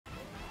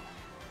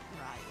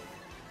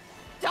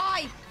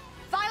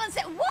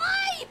violence.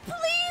 Why?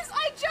 Please,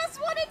 I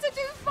just wanted to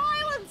do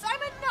violence.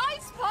 I'm a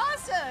nice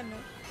person.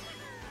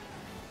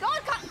 God,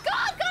 can't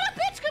a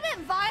bitch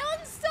commit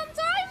violence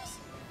sometimes?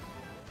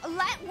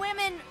 Let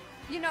women,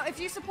 you know, if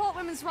you support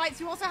women's rights,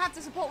 you also have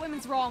to support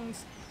women's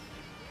wrongs.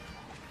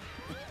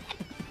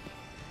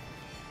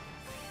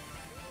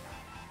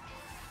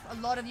 A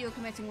lot of you are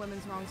committing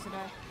women's wrongs today.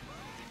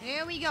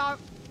 Here we go.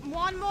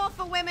 One more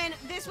for women.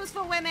 This was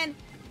for women.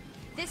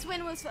 This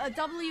win was for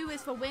W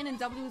is for win, and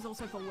W is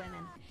also for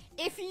women.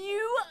 If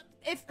you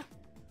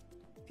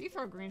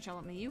throw a green shell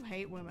at me, you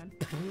hate women.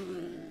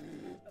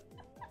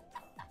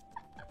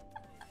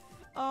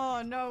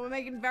 Oh no, we're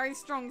making very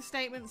strong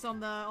statements on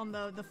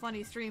the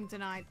funny stream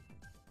tonight.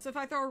 So if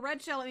I throw a red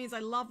shell, it means I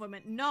love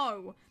women.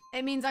 No,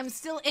 it means I'm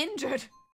still injured.